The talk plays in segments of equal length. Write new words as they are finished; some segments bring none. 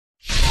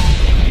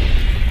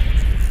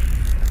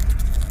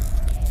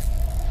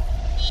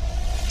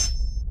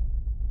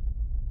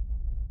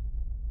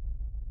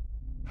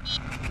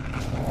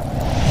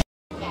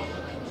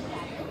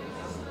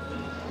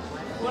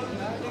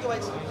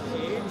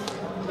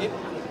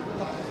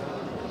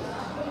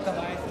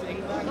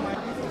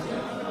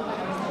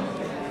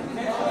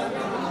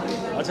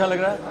अच्छा लग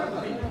रहा है,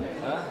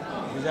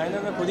 डिज़ाइनर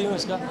मैं खुद ही हूँ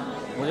इसका,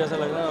 मुझे ऐसा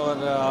लग रहा है। और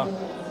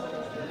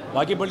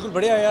बाकी बिल्कुल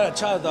बढ़िया है यार,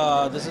 अच्छा।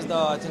 This is the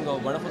I think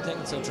wonderful thing,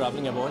 so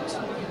travelling about,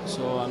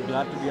 so I am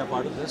glad to be a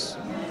part of this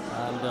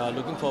and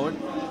looking forward.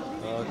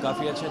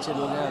 काफ़ी अच्छे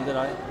लोग हैं अंदर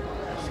आए,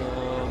 सो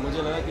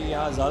मुझे लगा कि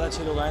यहाँ ज़्यादा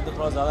अच्छे लोग आए तो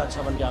थोड़ा ज़्यादा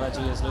अच्छा बन के आना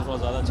चाहिए, इसलिए थोड़ा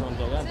ज़्यादा अच्छा बन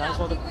के आ गया। Thanks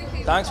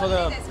for the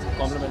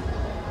complement.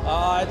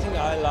 I think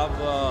I love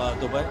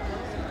Dubai,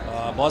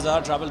 बहुत ज़्यादा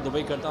ट्रैवल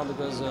दुबई करता हूँ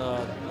बिकॉज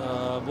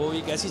वो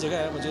एक ऐसी जगह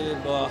है, मुझे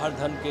हर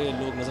धर्म के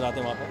लोग नज़र आते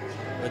हैं वहाँ पर,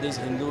 वेदर इज़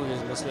हिंदू,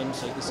 इज़ मुस्लिम,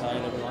 सिख, ईसाई,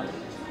 everyone.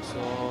 So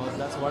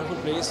that's a wonderful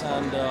place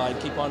and I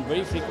keep on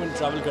very frequent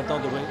travel करता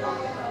हूँ Dubai.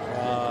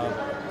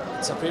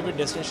 It's a favourite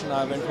destination.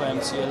 I went for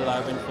MCL,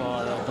 I went for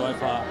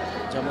TOIFA.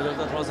 जब मुझे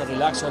लगता है थोड़ा सा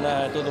रिलैक्स होना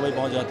है तो दुबई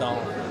पहुँच जाता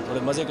हूँ,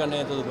 थोड़े मज़े करने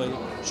हैं तो दुबई,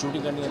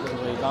 शूटिंग करनी है तो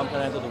दुबई, काम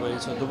करना है तो Dubai.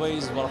 So Dubai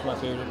is one of my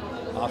favourite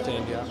after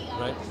India,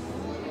 right.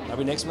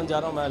 अभी नेक्स्ट मंथ जा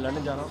रहा हूँ मैं,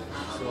 लंदन जा रहा हूँ।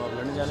 सो अब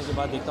लंदन जाने के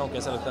बाद देखता हूँ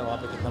कैसा लगता है वहाँ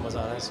पे, कितना मज़ा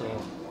आ रहा है। सो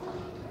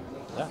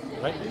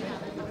right,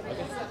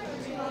 okay.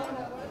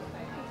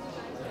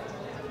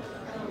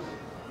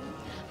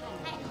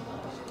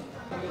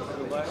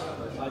 Dubai,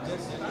 I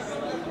just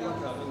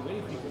traveling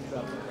very frequent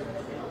traveling,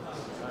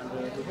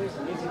 and Dubai is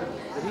amazing.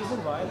 The reason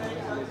why Dubai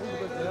is amazing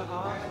because there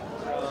are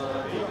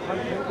हर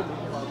घर के लोग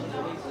वहाँ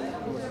पर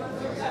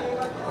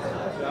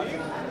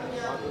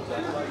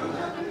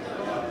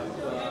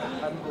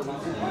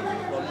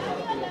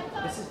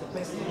This is the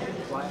best thing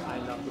why I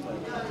love Dubai.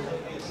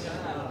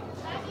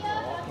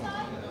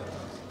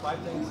 5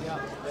 things, yeah.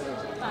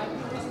 5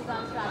 things is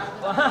on travel.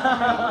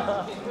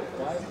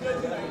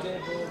 मुझे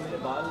जो मेरे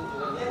बाल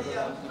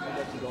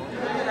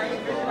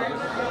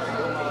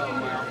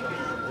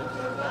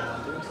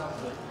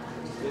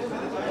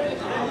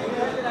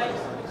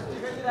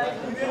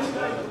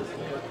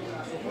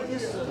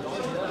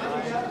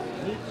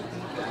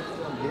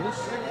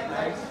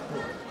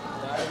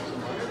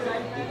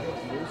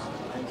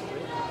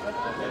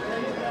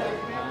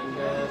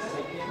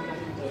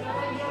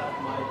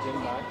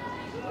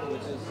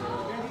which is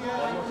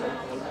almost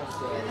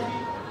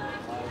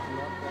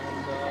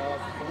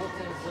fourth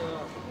is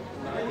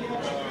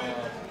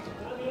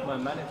my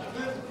manager.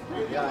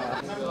 Yeah.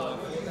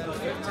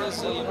 Fifth is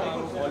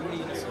I'm already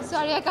in a.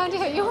 Sorry, I can't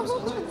hear you.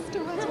 It's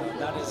too much.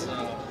 That is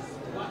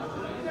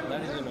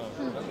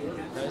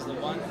that is the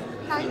one.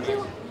 Thank you.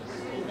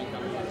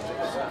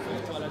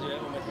 Fifth वाला जो है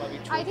वो मैं थोड़ा अभी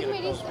छोड़ I think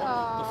मेरी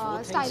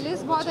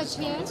stylist बहुत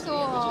अच्छी हैं, सो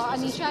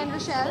अनीशा एंड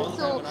रशेल।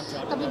 सो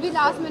कभी भी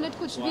लास्ट मिनट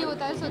कुछ भी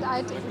होता है, सो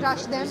I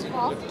rush them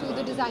of to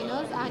the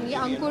designers. And ये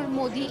अंकुर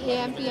मोदी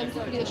AM/PM की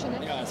क्रिएशन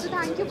है, so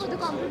thank you for the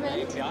complement.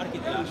 प्यार की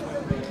तलाश में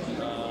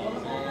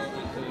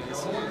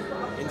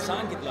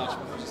इंसान की तलाश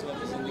में जिसको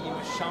अपनी ज़िंदगी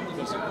में शामिल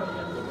कर सकते।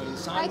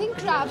 आई थिंक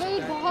ट्रैवल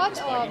बहुत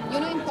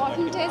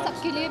इम्पॉर्टेंट है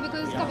सबके लिए,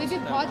 बिकॉज कभी भी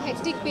बहुत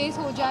हेक्टिक पेस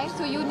हो जाए,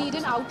 so you need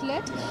an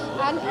outlet.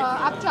 And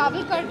आप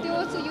ट्रैवल करते हो,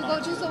 so you go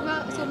to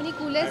so many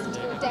coolest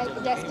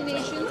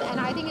destinations, and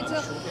I think it's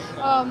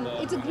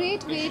a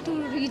great way to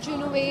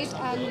regenerate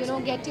and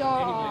get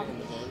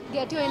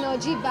your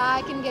energy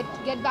back and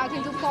get back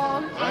into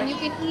form, and you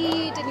can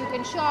eat and you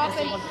can shop,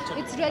 and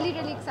it's really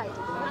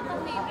exciting.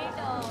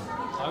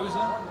 How is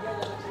that?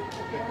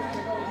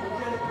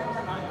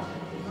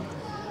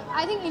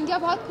 I think India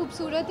बहुत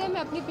खूबसूरत है। मैं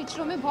अपनी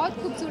पिक्चरों में बहुत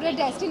खूबसूरत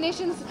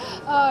destinations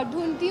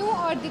ढूंढती हूँ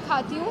और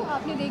दिखाती हूँ।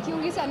 आपने देखी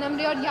होंगी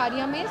सनमरे और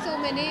यारिया में। सो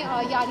मैंने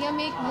यारिया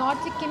में एक नॉर्थ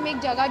सिक्किम में एक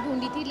जगह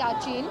ढूंढी थी,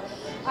 लाचेन।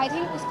 आई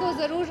थिंक उसको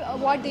ज़रूर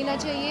अवार्ड देना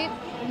चाहिए,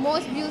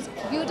 most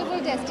beautiful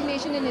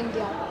destination in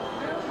India.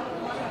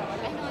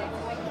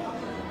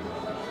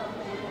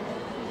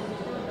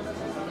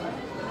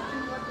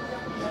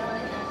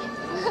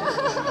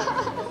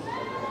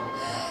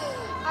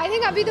 I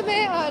think अभी तो मैं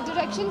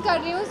डायरेक्शन कर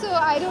रही हूँ, सो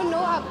आई डोंट नो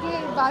आपके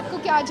बात को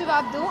क्या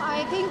जवाब दूँ।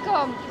 आई थिंक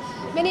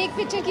मैंने एक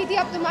पिक्चर की थी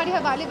अब तुम्हारे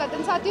हवाले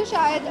वतन साथियों,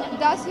 शायद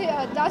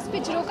 10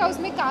 पिक्चरों का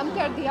उसमें काम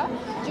कर दिया,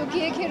 जो कि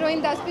एक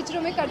हीरोइन 10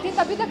 पिक्चरों में करती है।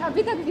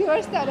 अभी तक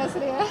व्यूअर्स तरस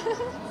रहे हैं।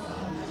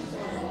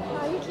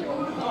 Thank you.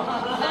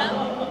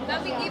 Now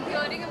we keep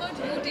hearing about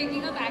you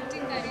taking up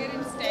acting career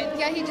instead.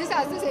 Yeah, he just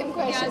asked the same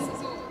question.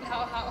 Yes. So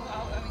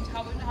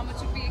how much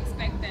should we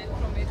expect then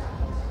from it?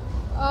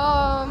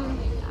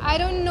 I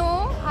don't know.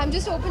 I'm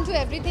just open to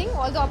everything,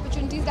 all the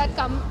opportunities that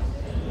come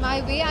my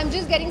way. I'm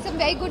just getting some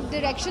very good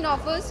direction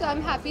offers, so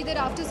I'm happy that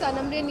after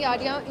Sanamre and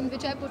Yaria, in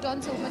which I put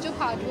on so much of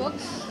hard work,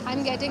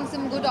 I'm getting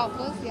some good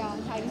offers. Yeah,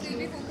 thank So you.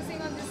 you'll be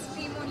focusing on this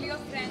theme only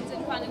of friends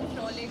and fun and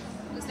frolic,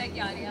 just like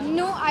Yaria?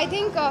 No, I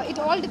think it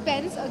all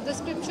depends. The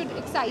script should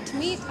excite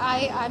me.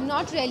 I'm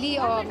not really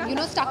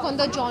stuck on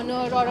the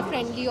genre or a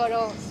friendly or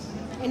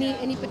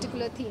any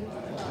particular theme.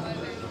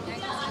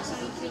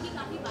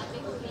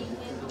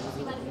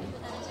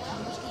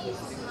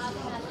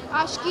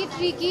 आशिकी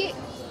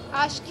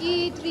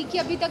 3 की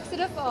अभी तक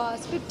सिर्फ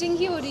scripting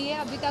ही हो रही है।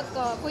 अभी तक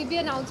कोई भी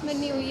अनाउंसमेंट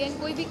नहीं हुई है,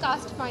 कोई भी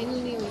कास्ट फाइनल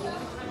नहीं हुई है।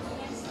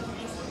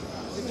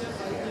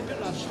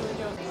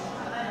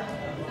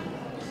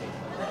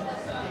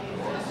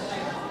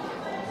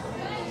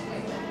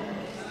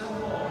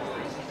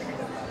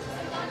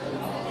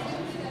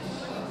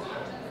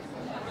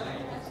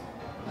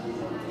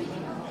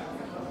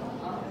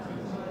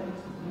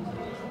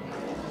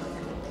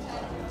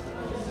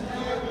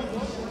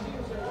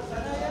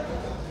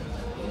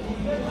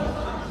 अच्छा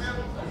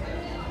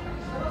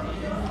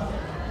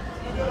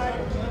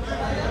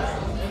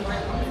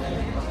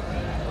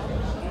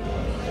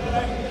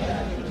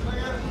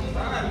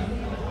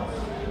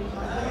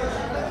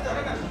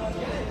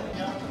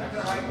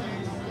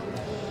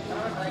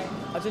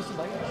इसी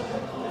भाई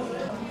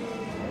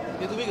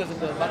ये तू भी कर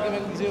सकता है, बाकी मैं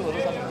किसी पे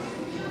भरोसा नहीं,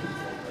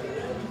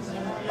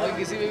 बाकी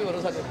किसी पे भी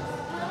भरोसा कर।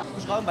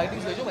 कुछ काम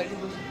बाइटिंग भेजो,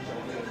 बाइटिंग भेजो।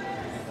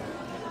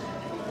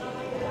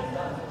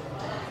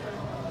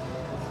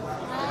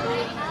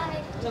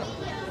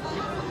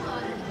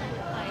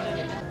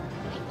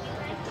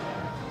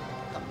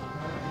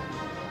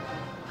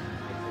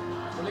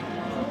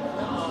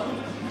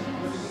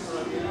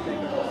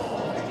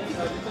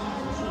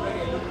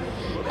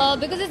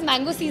 Because it's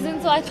mango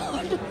season, so I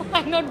thought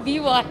why not be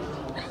one.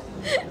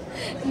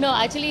 No,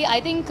 actually,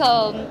 I think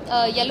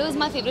yellow is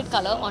my favorite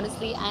color,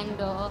 honestly,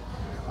 and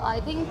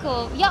I think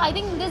I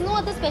think there's no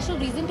other special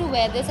reason to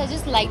wear this. I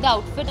just like the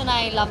outfit and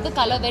I love the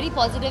color, very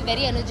positive,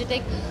 very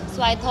energetic.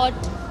 So I thought,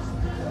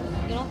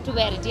 to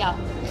wear it. Yeah.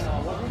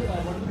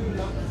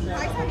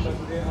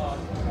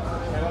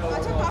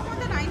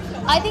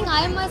 I think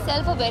I am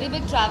myself a very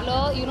big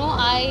traveler.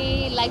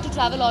 I like to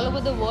travel all over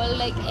the world.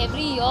 Like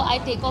every year, I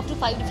take off to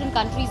 5 different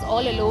countries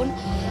all alone.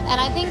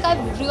 And I think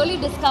I've really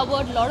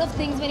discovered a lot of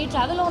things. When you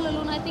travel all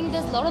alone, I think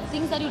there's a lot of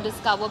things that you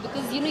discover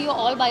because, you're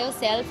all by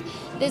yourself.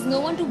 There's no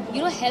one to,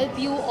 help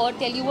you or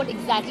tell you what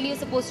exactly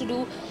you're supposed to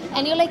do.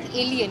 And you're like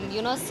alien,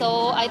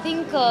 So I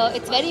think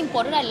it's very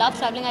important. I love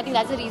traveling. I think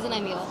that's the reason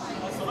I'm here.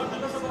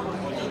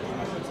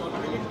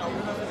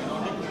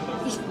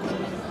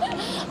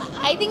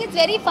 I think it's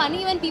very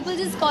funny when people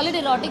just call it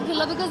erotic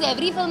thriller because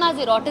every film has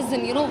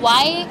eroticism.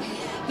 Why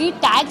we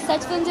tag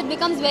such films, it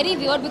becomes very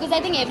weird because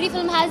I think every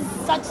film has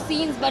such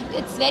scenes, but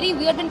it's very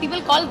weird when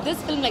people call this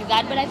film like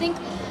that. But I think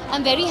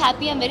I'm very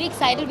happy, I'm very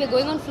excited. We're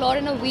going on floor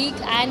in a week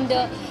and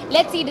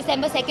let's see,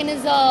 December 2nd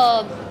is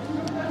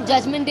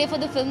judgment day for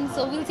the film,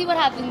 so we'll see what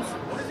happens.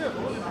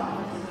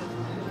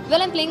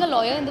 Well, I'm playing a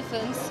lawyer in the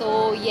film,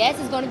 so yes,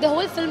 the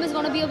whole film is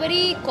going to be a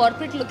very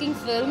corporate looking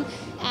film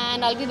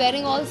and I'll be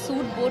wearing all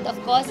suit boot, of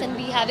course, and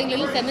be having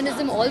little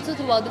feminism also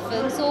throughout the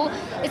film. So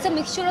it's a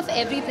mixture of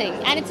everything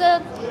and it's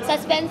a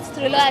suspense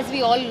thriller as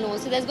we all know.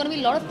 So there's going to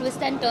be a lot of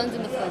twists and turns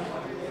in the film.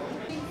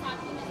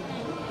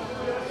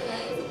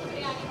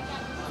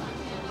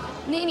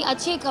 नहीं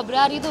अच्छी खबरें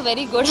आ रही तो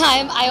very good.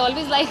 I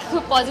always like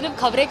positive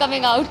खबरें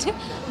coming out.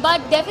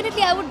 But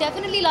definitely I would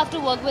definitely love to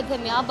work with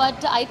him, yeah.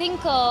 But I think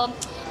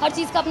हर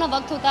चीज़ का अपना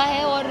वक्त होता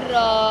है और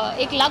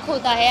एक लक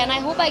होता है and I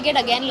hope I get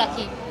again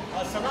lucky.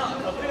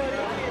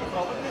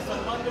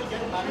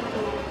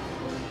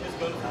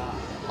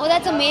 Oh,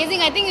 that's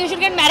amazing. I think you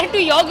should get married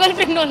to your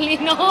girlfriend only,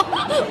 no?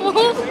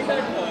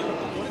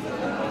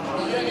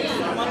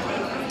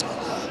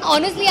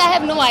 Honestly, I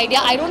have no idea.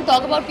 I don't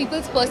talk about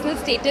people's personal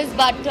status,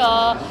 but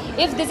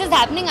if this is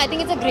happening, I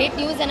think it's a great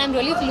news and I'm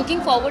really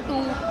looking forward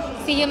to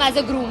see him as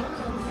a groom.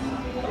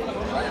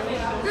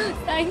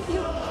 Thank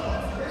you.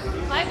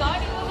 My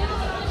God.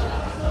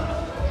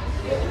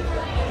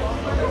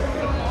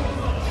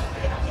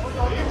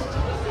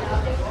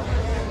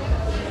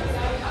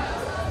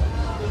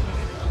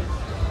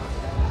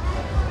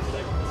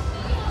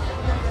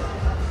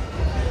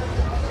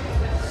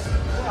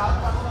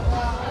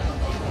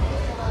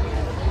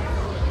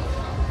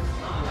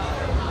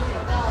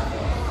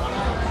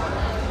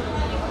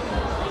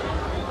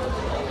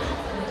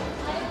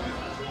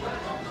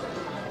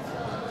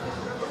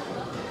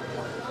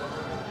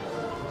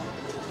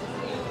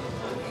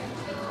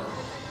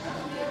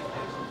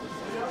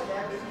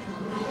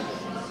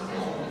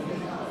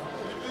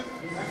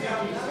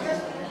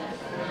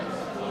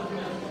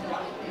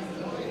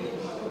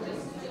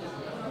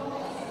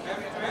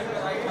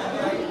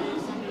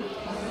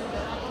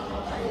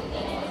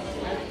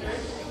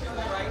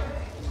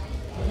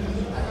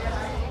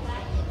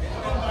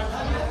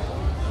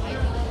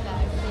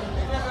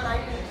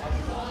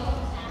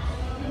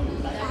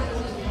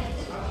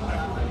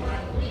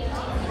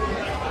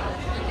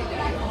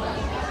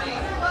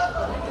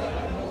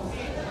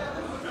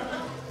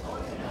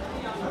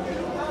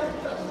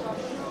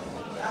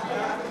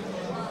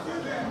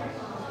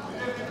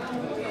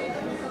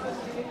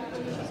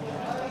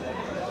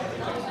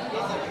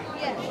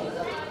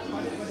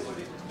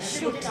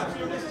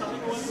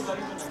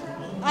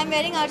 I'm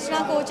wearing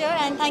Archana Kocher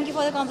and thank you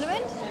for the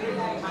compliment.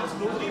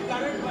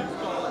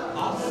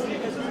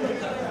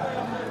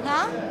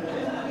 हाँ?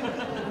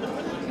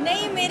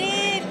 नहीं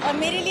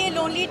मेरे लिए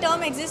lonely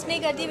term exist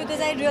नहीं करती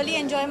because I really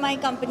enjoy my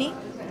company.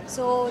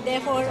 So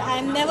therefore I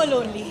am never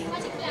lonely.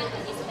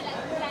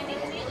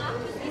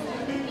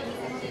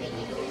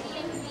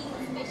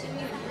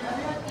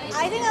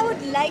 I think I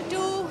would like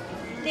to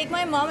take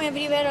my mom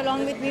everywhere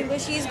along with me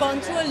because she's gone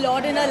through a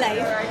lot in her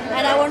life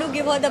and I want to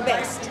give her the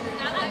best.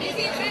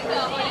 Favorite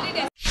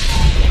holiday